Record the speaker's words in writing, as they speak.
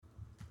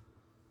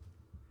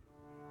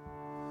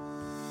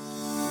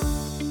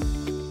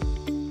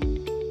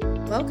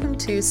Welcome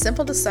to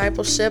Simple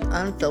Discipleship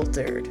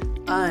Unfiltered.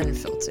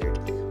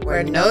 Unfiltered.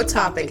 Where no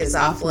topic is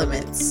off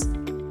limits.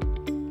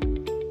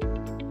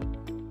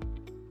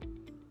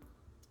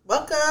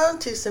 Welcome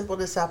to Simple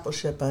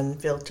Discipleship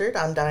Unfiltered.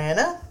 I'm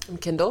Diana. I'm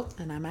Kendall.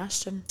 And I'm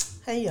Ashton.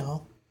 Hey,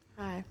 y'all.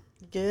 Hi.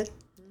 You good?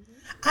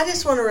 Mm-hmm. I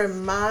just want to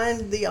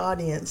remind the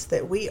audience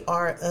that we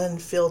are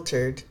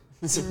unfiltered.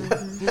 So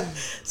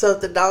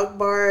if the dog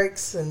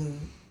barks and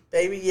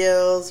baby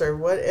yells or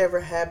whatever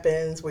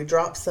happens, we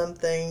drop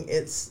something,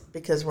 it's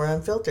because we're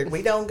unfiltered.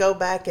 We don't go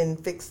back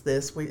and fix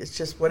this. It's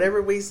just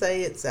whatever we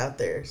say, it's out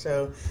there.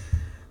 So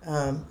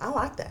I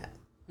like that.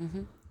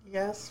 Mm-hmm. You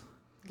guys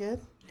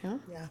good?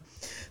 Yeah.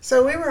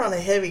 So we were on a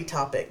heavy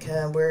topic.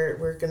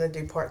 We're going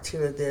to do part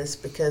 2 of this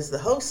because the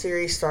whole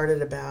series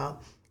started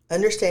about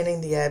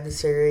understanding the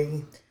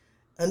adversary,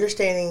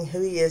 understanding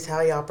who he is, how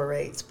he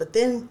operates. But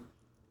then,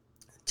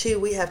 2,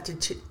 we have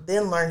to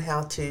then learn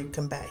how to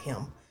combat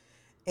him.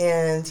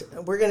 And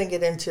we're going to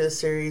get into a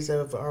series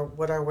of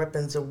what our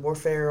weapons of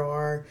warfare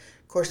are.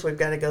 Of course, we've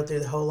got to go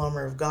through the whole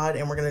armor of God,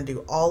 and we're going to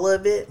do all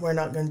of it. We're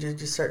not going to do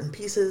just certain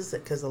pieces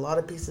because a lot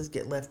of pieces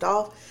get left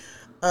off.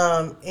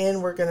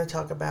 And we're going to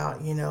talk about,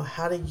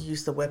 how to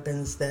use the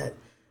weapons that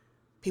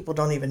people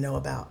don't even know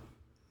about,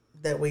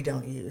 that we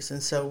don't use.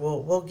 And so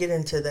we'll get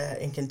into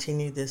that and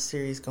continue this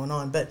series going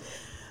on. But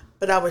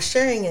I was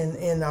sharing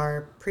in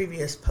our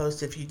previous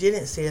post, if you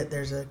didn't see it,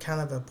 there's a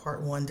kind of a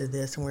part 1 to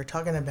this, and we're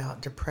talking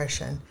about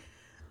depression.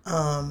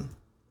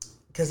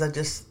 Because I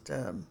just,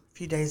 a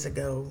few days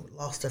ago,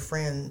 lost a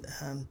friend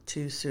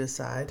to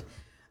suicide.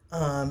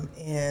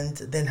 And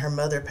then her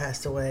mother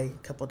passed away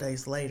a couple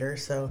days later.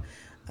 So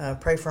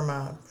pray for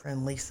my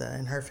friend Lisa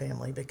and her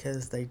family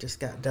because they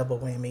just got double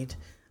whammied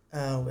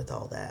with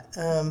all that.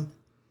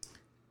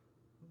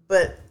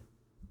 But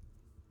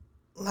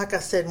like I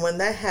said, when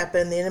that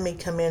happened, the enemy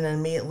come in and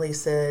immediately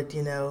said,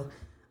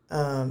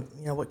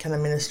 what kind of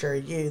minister are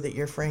you that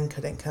your friend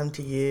couldn't come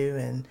to you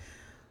and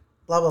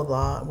blah, blah,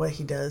 blah, what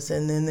he does.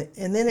 And then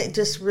it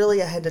just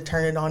really, I had to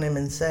turn it on him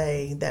and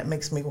say, that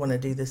makes me want to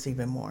do this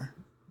even more.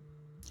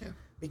 Yeah.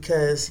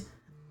 Because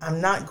I'm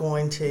not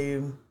going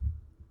to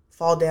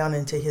fall down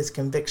into his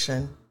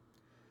conviction.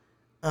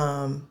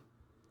 I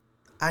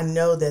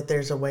know that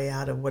there's a way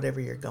out of whatever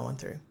you're going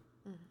through.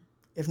 Mm-hmm.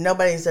 If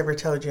nobody's ever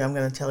told you, I'm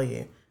going to tell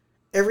you.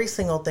 Every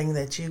single thing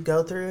that you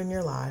go through in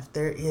your life,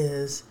 there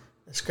is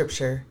a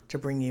scripture to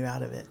bring you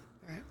out of it.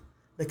 Right.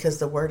 Because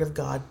the word of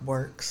God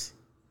works.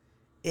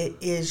 It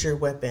is your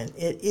weapon.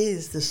 It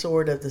is the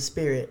sword of the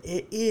Spirit.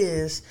 It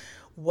is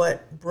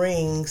what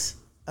brings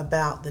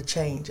about the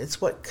change.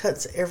 It's what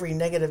cuts every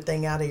negative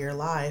thing out of your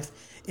life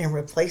and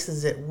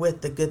replaces it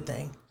with the good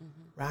thing.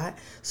 Mm-hmm. Right?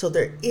 So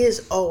there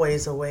is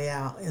always a way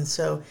out. And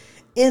so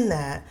in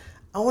that,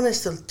 I want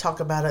us to talk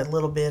about a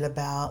little bit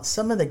about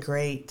some of the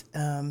great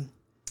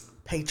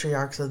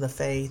patriarchs of the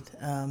faith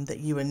that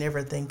you would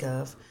never think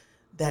of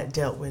that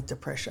dealt with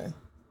depression.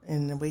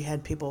 And we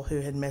had people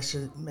who had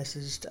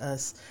messaged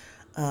us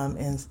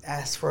and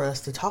asked for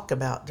us to talk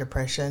about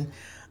depression.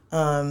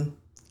 And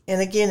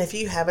again, if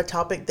you have a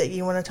topic that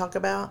you want to talk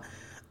about,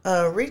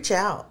 reach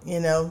out,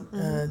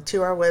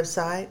 to our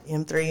website,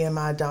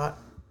 m3mi.org,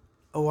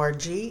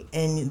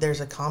 and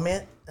there's a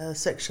comment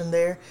section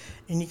there,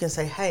 and you can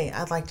say, hey,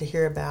 I'd like to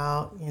hear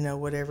about,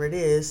 whatever it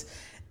is.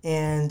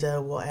 And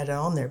we'll add it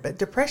on there. But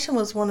depression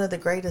was one of the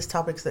greatest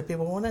topics that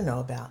people want to know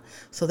about.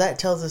 So that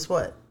tells us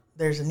what?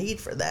 There's a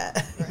need for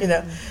that,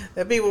 right.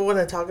 That people want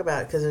to talk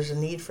about because there's a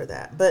need for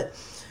that. But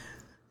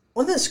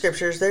one of the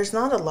scriptures, there's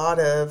not a lot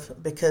of,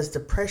 because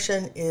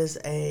depression is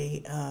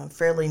a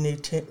fairly new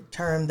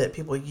term that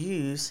people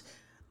use.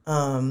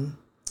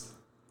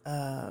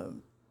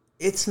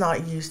 It's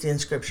not used in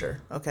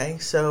scripture, okay?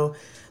 So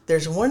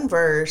there's one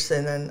verse,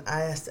 and then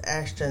I asked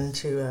Ashton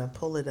to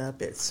pull it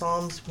up. It's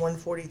Psalms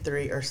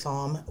 143, or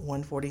Psalm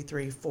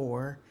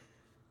 143:4.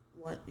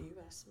 What, you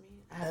asked me?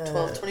 I have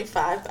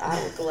 12:25.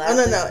 I will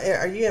gladly. Oh, no.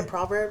 Are you in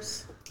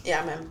Proverbs?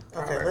 Yeah, I'm in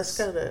Proverbs. Okay, let's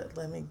go to,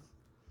 let me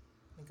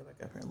go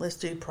back up here. Let's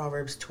do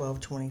Proverbs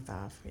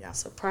 12:25. Yeah.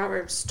 So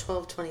Proverbs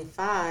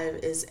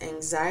 12:25 is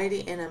anxiety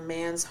in a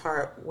man's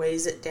heart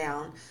weighs it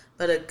down,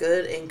 but a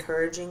good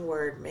encouraging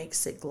word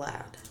makes it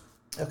glad.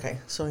 Okay,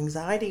 so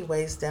anxiety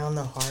weighs down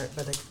the heart,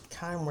 but a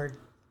kind word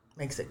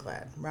makes it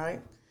glad, right?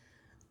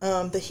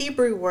 The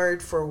Hebrew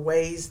word for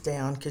weighs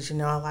down, because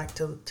I like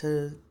to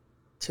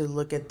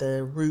look at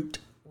the root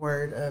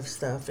word of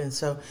stuff, and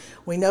so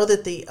we know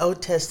that the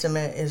Old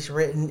Testament is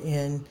written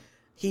in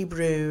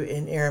Hebrew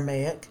and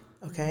Aramaic.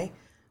 Okay,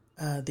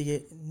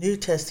 the New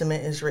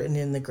Testament is written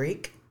in the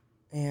Greek,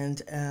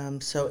 and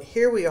so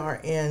here we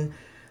are in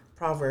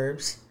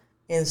Proverbs.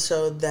 And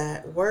so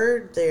that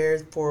word there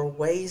for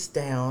weighs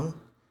down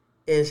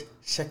is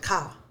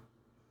shakah.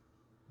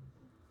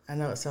 I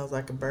know it sounds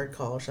like a bird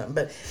call or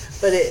something,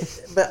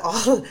 but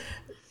all,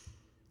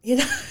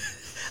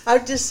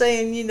 I'm just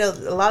saying, a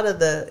lot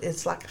of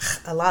it's like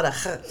a lot of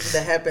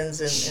that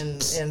happens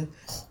in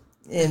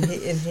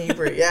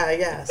Hebrew.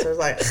 Yeah. So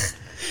it's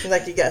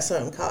like you got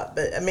something caught,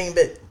 but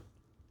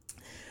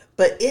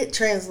But it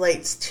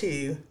translates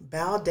to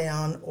bow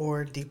down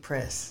or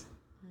depress.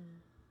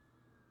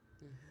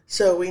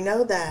 So we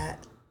know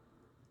that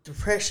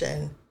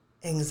depression,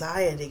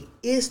 anxiety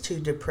is to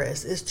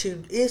depress, is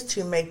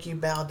to make you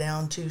bow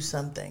down to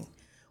something.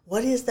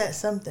 What is that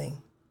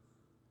something?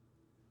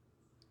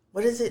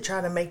 What does it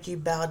try to make you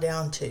bow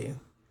down to?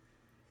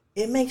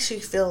 It makes you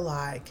feel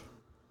like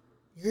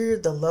you're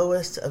the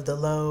lowest of the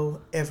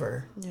low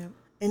ever. Yep.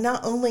 And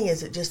not only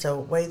is it just a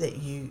way that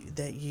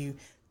you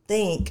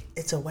think,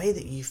 it's a way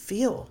that you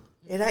feel.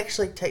 It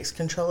actually takes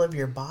control of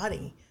your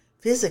body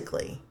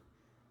physically.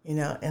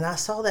 And I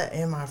saw that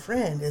in my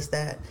friend, is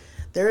that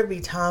there would be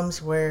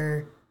times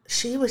where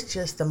she was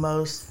just the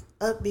most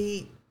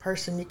upbeat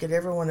person you could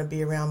ever want to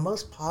be around,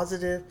 most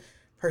positive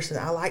person.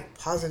 I like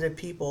positive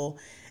people.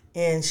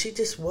 And she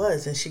just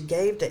was, and she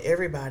gave to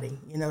everybody,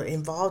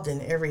 involved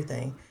in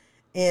everything.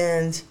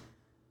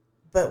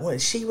 But when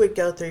she would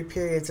go through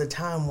periods of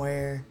time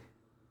where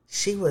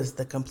she was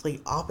the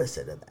complete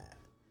opposite of that.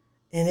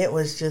 And it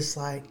was just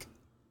like,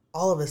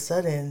 all of a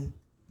sudden,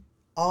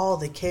 all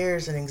the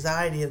cares and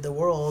anxiety of the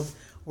world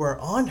were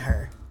on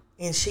her.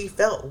 And she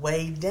felt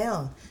weighed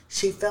down.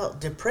 She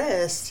felt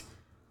depressed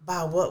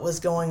by what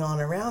was going on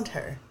around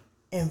her.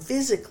 And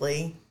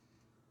physically,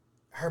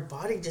 her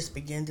body just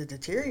began to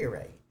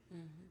deteriorate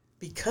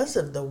because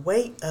of the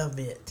weight of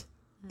it.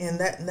 And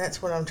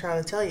that's what I'm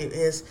trying to tell you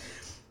is,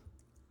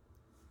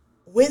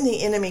 when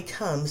the enemy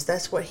comes,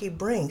 that's what he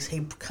brings.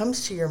 He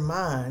comes to your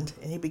mind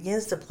and he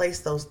begins to place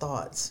those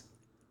thoughts.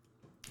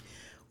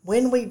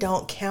 When we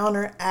don't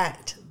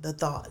counteract the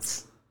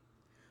thoughts,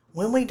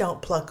 when we don't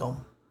pluck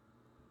them,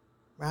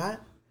 right?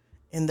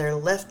 And they're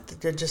left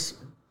to just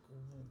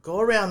go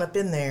around up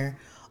in there,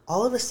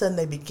 all of a sudden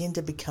they begin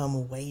to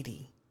become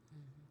weighty.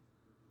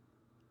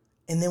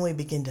 And then we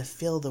begin to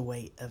feel the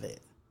weight of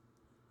it.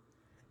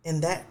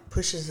 And that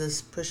pushes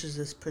us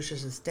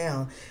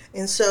down.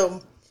 And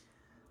so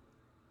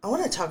I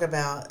want to talk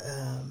about,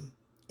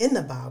 in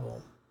the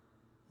Bible,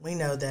 we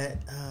know that,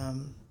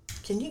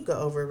 can you go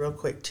over real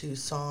quick to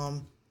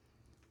Psalm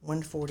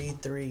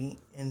 143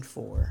 and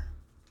 4?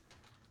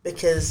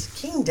 Because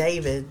King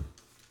David,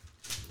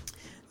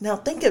 now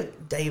think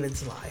of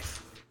David's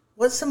life.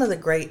 What's some of the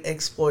great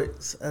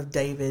exploits of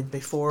David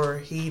before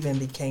he even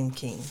became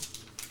king?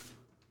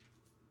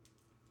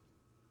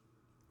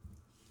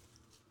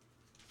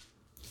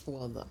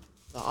 Well, the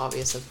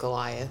obvious of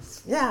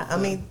Goliath. Yeah, I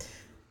mean, you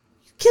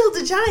killed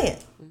a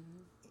giant.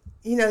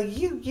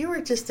 You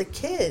were just a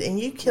kid, and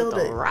you killed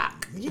a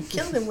rock. You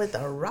killed him with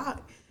a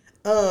rock,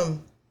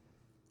 and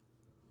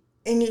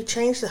you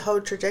changed the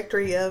whole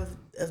trajectory of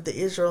the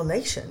Israel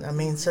nation. I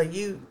mean, so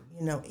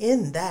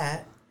in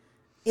that,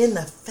 in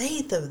the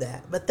faith of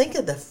that. But think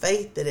of the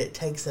faith that it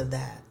takes of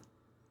that.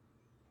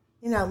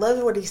 I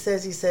love what he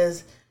says. He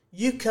says,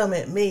 "You come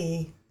at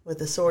me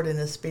with a sword and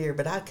a spear,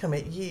 but I come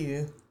at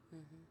you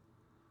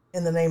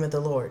in the name of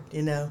the Lord."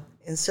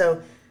 And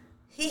so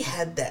he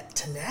had that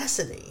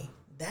tenacity.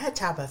 That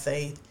type of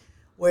faith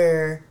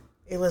where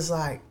it was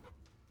like,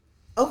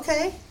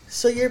 okay,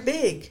 so you're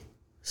big,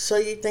 so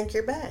you think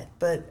you're bad,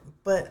 but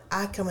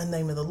I come in the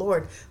name of the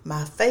Lord.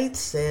 My faith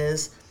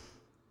says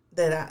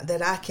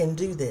that I can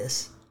do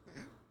this.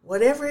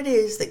 Whatever it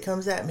is that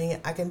comes at me,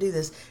 I can do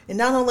this. And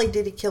not only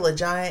did he kill a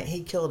giant,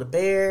 he killed a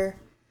bear,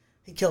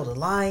 he killed a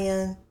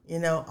lion,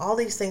 all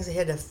these things he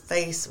had to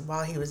face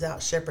while he was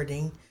out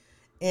shepherding.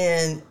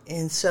 And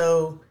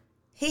so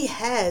he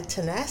had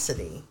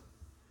tenacity.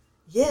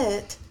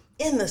 Yet,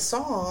 in the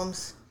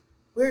Psalms,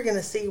 we're going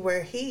to see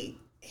where he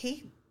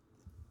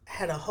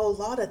had a whole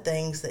lot of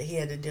things that he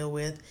had to deal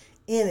with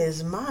in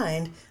his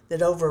mind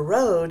that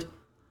overrode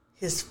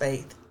his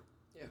faith.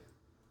 Yeah.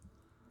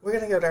 We're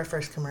going to go to our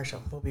first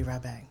commercial. We'll be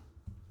right back.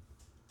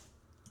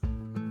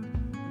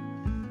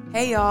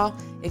 Hey y'all,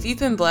 if you've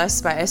been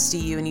blessed by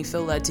SDU and you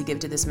feel led to give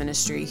to this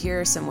ministry,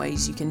 here are some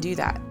ways you can do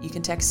that. You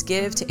can text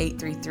GIVE to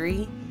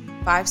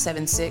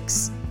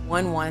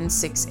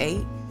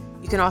 833-576-1168.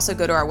 You can also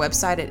go to our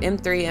website at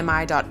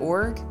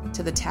m3mi.org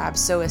to the tab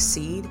Sow a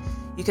Seed.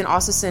 You can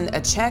also send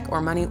a check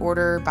or money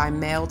order by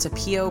mail to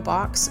P.O.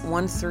 Box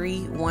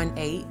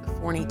 1318,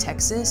 Forney,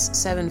 Texas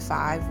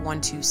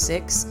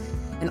 75126,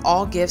 and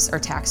all gifts are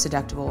tax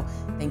deductible.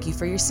 Thank you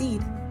for your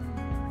seed.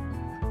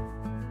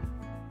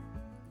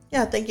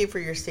 Yeah, thank you for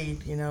your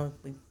seed.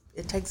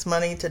 It takes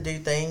money to do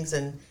things,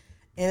 and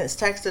it's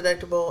tax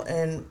deductible,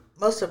 and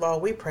most of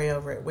all, we pray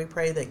over it. We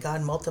pray that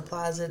God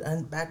multiplies it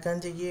back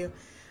unto you.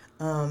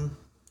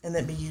 And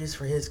that be used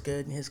for his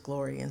good and his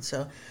glory. And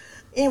so,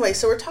 anyway,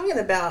 so we're talking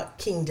about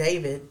King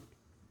David.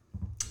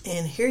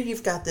 And here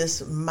you've got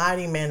this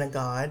mighty man of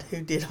God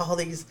who did all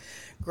these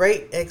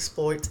great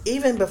exploits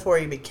even before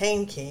he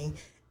became king.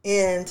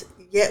 And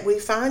yet we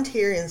find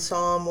here in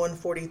Psalm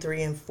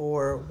 143 and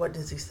 4, what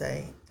does he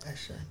say,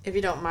 Ashley? If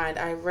you don't mind,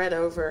 I read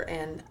over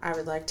and I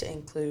would like to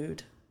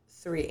include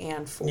 3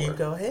 and 4. You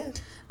go ahead.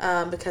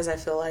 Because I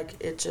feel like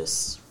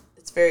it's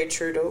very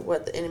true to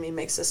what the enemy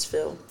makes us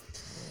feel.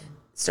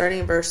 Starting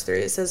in verse 3,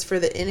 it says, "For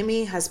the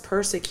enemy has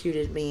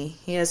persecuted me.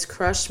 He has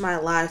crushed my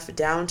life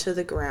down to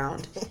the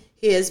ground.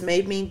 He has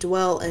made me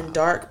dwell in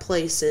dark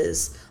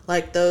places,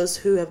 like those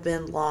who have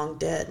been long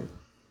dead.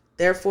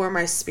 Therefore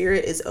my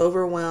spirit is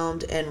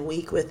overwhelmed and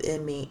weak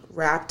within me,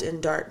 wrapped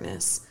in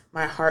darkness.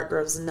 My heart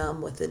grows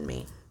numb within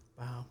me.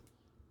 Wow.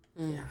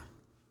 Yeah.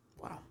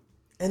 Wow.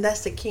 And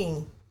that's the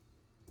king.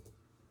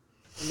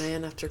 A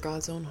man after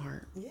God's own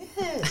heart.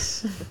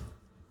 Yes.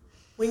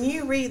 When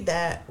you read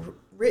that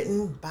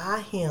written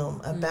by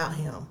him, about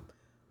him,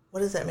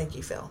 what does that make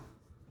you feel?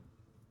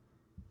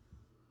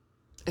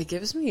 It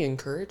gives me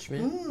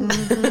encouragement.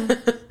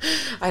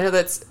 I know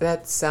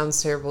that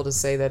sounds terrible to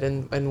say that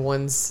in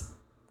one's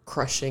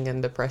crushing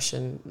and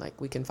depression, like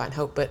we can find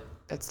hope, but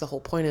that's the whole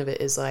point of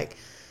it, is like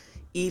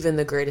even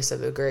the greatest of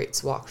the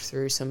greats walked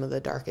through some of the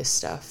darkest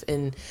stuff,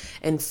 and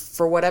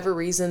for whatever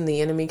reason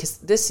the enemy, because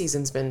this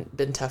season's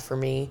been tough for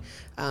me,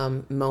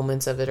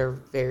 moments of it are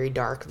very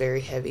dark,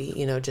 very heavy,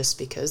 just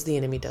because the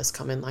enemy does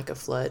come in like a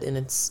flood,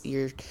 and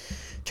you're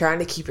trying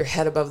to keep your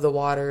head above the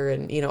water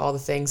and all the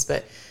things,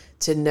 but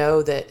to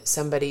know that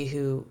somebody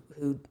who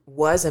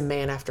was a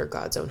man after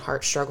God's own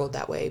heart struggled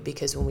that way,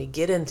 because when we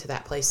get into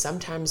that place,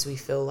 sometimes we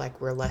feel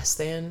like we're less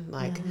than,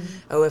 like,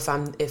 oh, if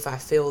I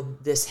feel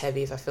this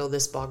heavy, if I feel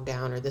this bogged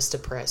down or this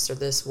depressed or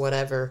this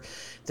whatever,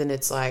 then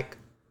it's like,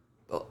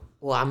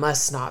 well, I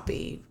must not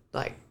be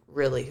like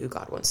really who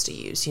God wants to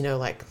use,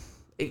 like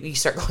you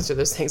start going through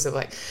those things of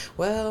like,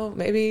 well,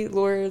 maybe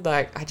Lord,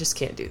 like I just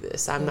can't do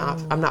this. I'm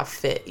not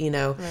fit,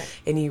 right.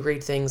 And you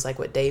read things like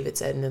what David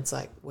said, and it's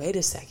like, wait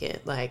a second,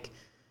 like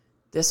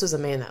this was a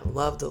man that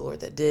loved the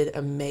Lord, that did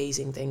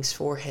amazing things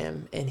for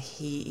him, and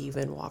he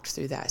even walked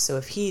through that. So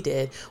if he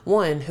did,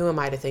 one, who am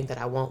I to think that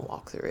I won't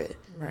walk through it?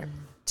 Right.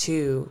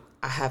 Two,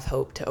 I have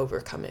hope to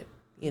overcome it,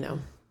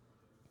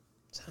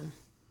 So,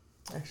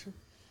 Actually.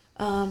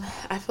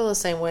 I feel the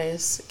same way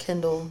as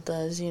Kendall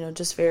does,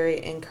 just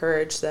very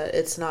encouraged that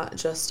it's not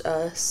just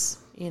us,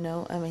 I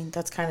mean,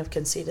 that's kind of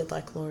conceited,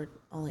 like, Lord,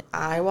 only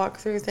I walk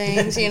through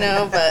things,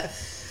 but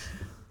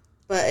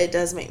it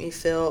does make me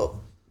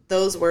feel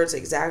those words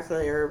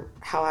exactly are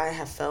how I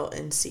have felt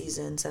in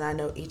seasons, and I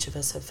know each of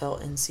us have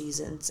felt in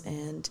seasons,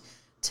 and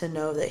to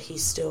know that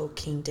he's still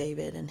King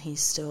David and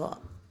he's still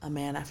a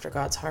man after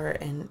God's heart,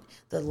 and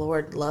the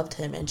Lord loved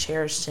him and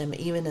cherished him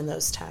even in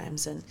those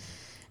times,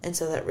 and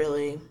so that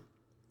really,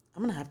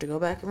 I'm going to have to go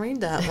back and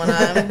read that when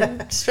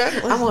I'm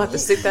struggling. I'm going to have to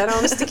stick that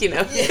on a sticky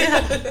note.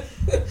 Yeah.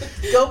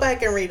 Go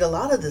back and read a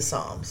lot of the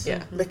Psalms.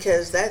 Yeah.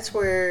 Because that's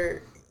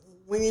where,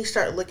 when you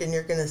start looking,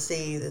 you're going to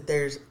see that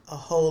there's a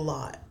whole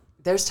lot.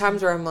 There's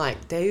times where I'm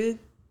like, David,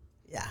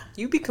 yeah,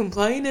 you be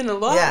complaining a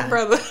lot,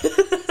 brother.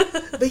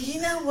 But you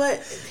know what?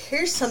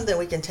 Here's something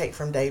we can take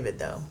from David,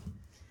 though,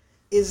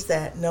 is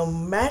that no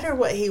matter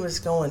what he was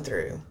going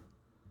through,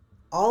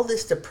 all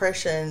this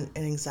depression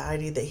and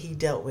anxiety that he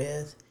dealt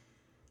with,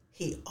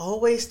 he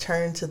always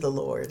turned to the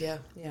Lord. Yeah.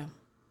 Yeah.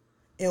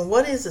 And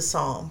what is a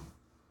psalm?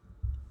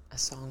 A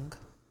song.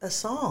 A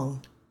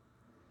song.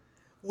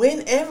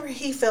 Whenever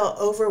he felt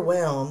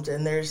overwhelmed,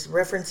 and there's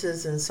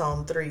references in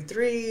Psalm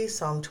 3:3,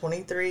 Psalm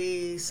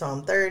 23,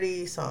 Psalm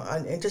 30,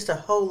 and just a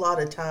whole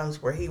lot of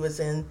times where he was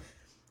in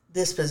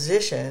this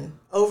position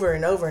over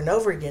and over and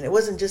over again. It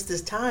wasn't just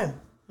this time.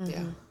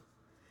 Yeah.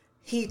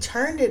 He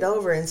turned it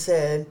over and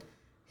said,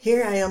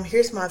 here I am,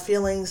 here's my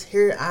feelings,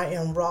 here I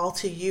am raw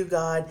to you,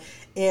 God,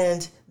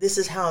 and this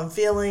is how I'm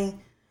feeling.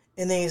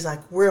 And then he's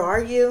like, where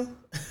are you?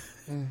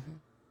 Mm-hmm.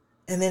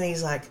 And then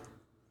he's like,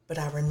 but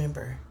I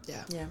remember.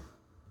 Yeah. Yeah.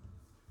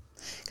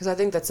 Because I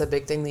think that's a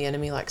big thing the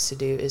enemy likes to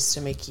do, is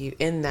to make you,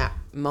 in that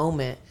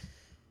moment,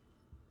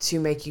 to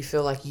make you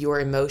feel like your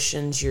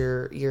emotions,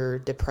 your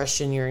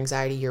depression, your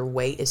anxiety, your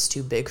weight is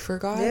too big for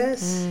God.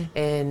 Yes.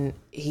 And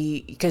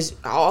because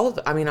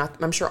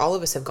I'm sure all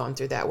of us have gone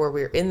through that, where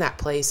we're in that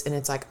place and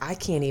it's like, I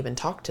can't even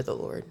talk to the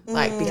Lord.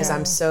 Like, because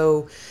I'm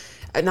so,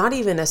 not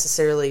even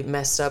necessarily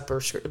messed up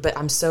but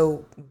I'm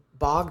so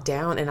bogged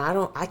down, and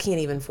I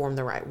can't even form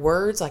the right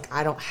words. Like,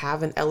 I don't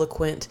have an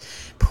eloquent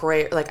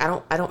prayer. Like,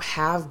 I don't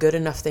have good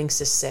enough things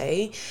to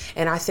say.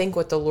 And I think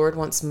what the Lord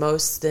wants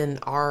most than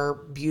our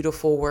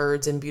beautiful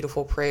words and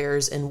beautiful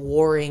prayers and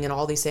warring and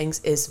all these things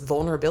is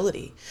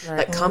vulnerability. Right.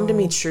 Like, come to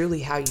me truly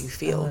how you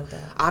feel.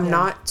 I'm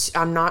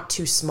not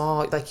too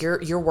small. Like,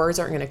 your words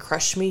aren't going to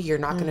crush me. You're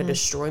not going to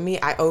destroy me.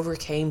 I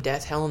overcame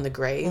death, hell, and the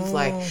grave.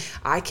 Like,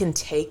 I can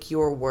take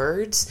your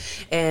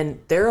words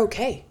and they're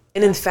okay.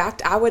 And in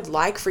fact, I would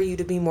like for you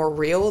to be more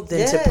real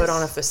than to put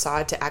on a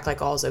facade to act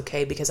like all's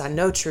okay, because I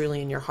know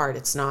truly in your heart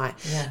it's not.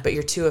 Yeah. But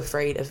you're too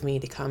afraid of me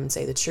to come and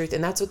say the truth.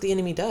 And that's what the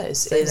enemy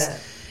does,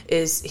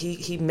 is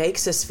he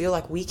makes us feel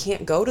like we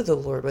can't go to the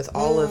Lord with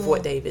all of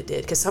what David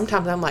did. Because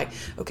sometimes I'm like,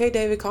 okay,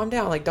 David, calm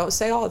down. Like, don't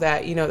say all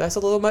that. That's a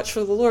little much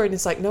for the Lord. And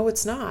it's like, no,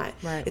 it's not.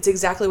 Right. It's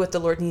exactly what the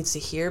Lord needs to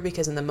hear,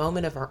 because in the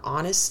moment of our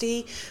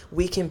honesty,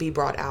 we can be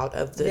brought out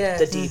of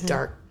the deep,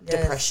 dark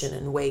depression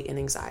and weight and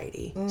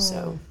anxiety.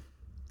 So...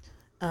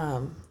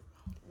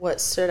 what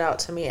stood out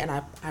to me, and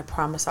I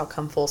promise I'll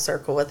come full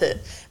circle with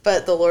it,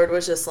 but the Lord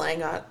was just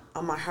laying on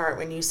my heart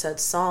when you said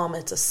psalm,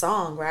 it's a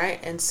song, right?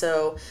 And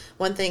so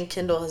one thing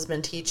Kendall has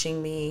been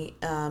teaching me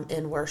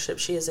in worship,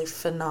 she is a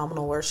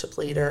phenomenal worship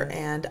leader,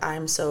 and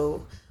I'm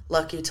so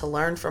lucky to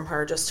learn from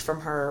her, just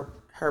from her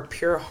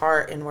pure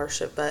heart in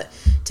worship, but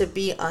to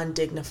be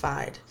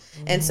undignified.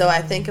 And so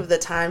I think of the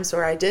times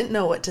where I didn't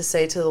know what to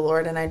say to the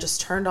Lord, and I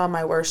just turned on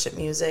my worship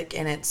music,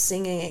 and it's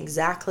singing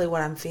exactly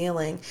what I'm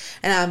feeling,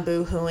 and I'm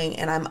boo-hooing,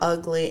 and I'm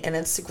ugly, and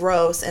it's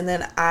gross, and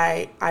then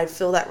I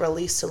feel that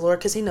release to the Lord,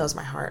 because he knows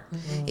my heart.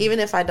 Even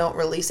if I don't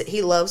release it,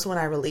 he loves when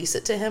I release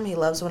it to him. He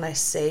loves when I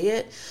say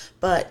it,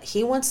 but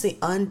he wants the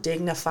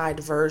undignified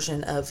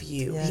version of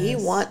you. Yes. He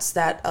wants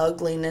that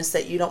ugliness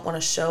that you don't want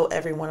to show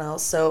everyone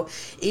else. So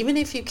even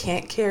if you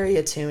can't carry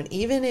a tune,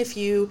 even if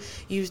you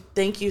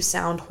think you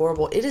sound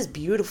horrible, it is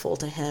beautiful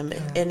to him.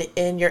 Yeah.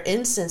 And your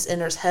incense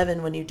enters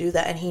heaven when you do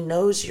that. And he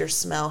knows your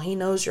smell. He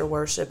knows your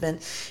worship. And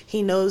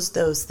he knows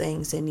those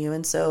things in you.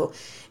 And so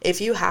if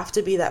you have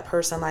to be that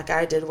person like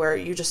I did, where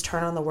you just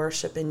turn on the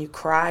worship and you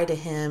cry to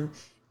him,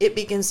 it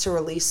begins to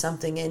release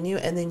something in you.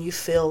 And then you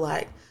feel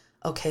like,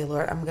 okay,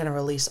 Lord, I'm going to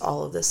release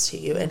all of this to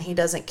you. And he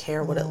doesn't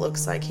care what it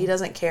looks like. He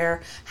doesn't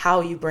care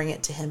how you bring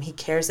it to him. He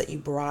cares that you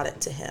brought it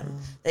to him,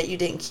 that you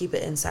didn't keep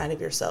it inside of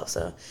yourself.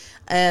 So,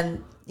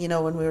 and you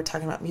know, when we were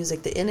talking about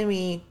music, the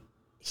enemy,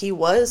 he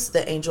was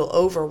the angel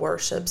over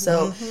worship.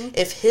 So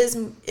if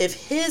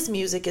his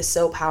music is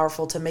so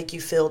powerful to make you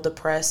feel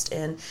depressed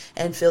and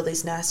feel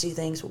these nasty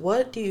things,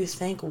 what do you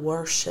think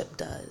worship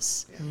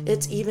does?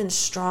 It's even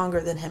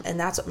stronger than him. And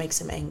that's what makes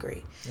him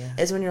angry,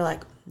 is when you're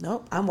like,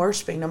 nope, I'm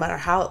worshiping no matter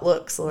how it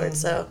looks, Lord.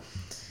 So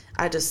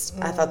I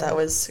thought that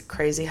was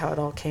crazy how it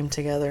all came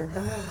together.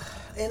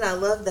 And I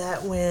love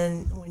that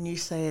when you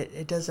say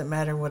it doesn't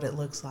matter what it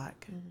looks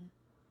like.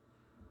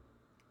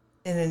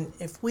 And then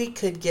if we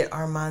could get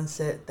our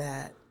mindset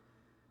that,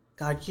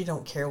 God, you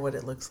don't care what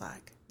it looks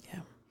like.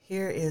 Yeah.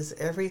 Here is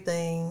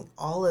everything,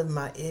 all of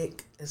my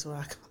ick is what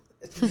I call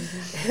it.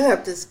 And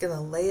I'm just going to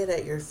lay it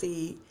at your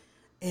feet,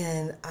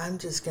 and I'm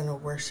just going to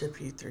worship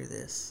you through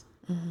this.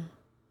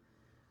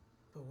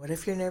 But what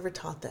if you're never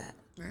taught that?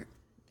 Right.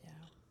 Yeah.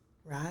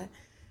 Right?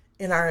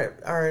 And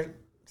our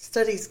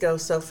studies go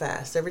so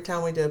fast. Every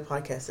time we do a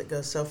podcast, it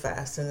goes so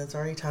fast, and it's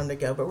already time to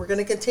go. But we're going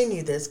to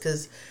continue this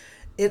because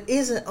it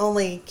isn't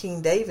only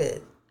King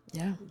David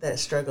that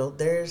struggled.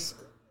 There's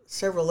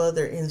several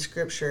other in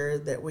Scripture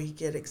that we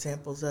get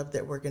examples of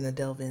that we're going to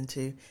delve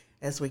into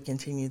as we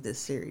continue this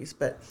series.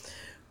 But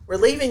we're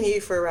leaving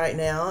you for right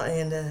now,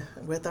 and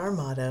with our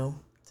motto,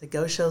 to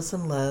go show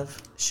some love,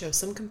 show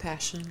some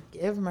compassion,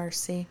 give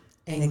mercy,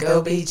 and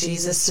go be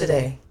Jesus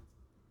today.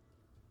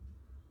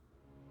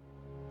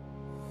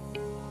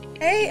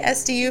 Hey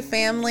SDU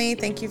family,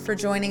 thank you for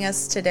joining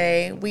us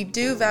today. We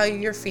do value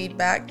your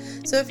feedback,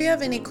 so if you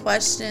have any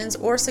questions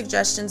or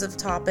suggestions of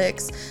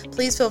topics,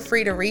 please feel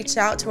free to reach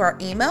out to our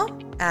email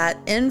at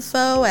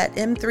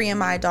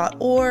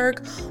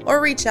info@m3mi.org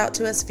or reach out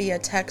to us via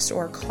text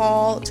or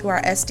call to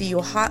our SDU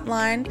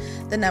hotline.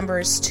 The number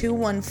is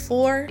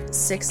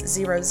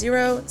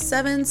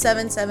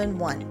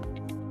 214-600-7771.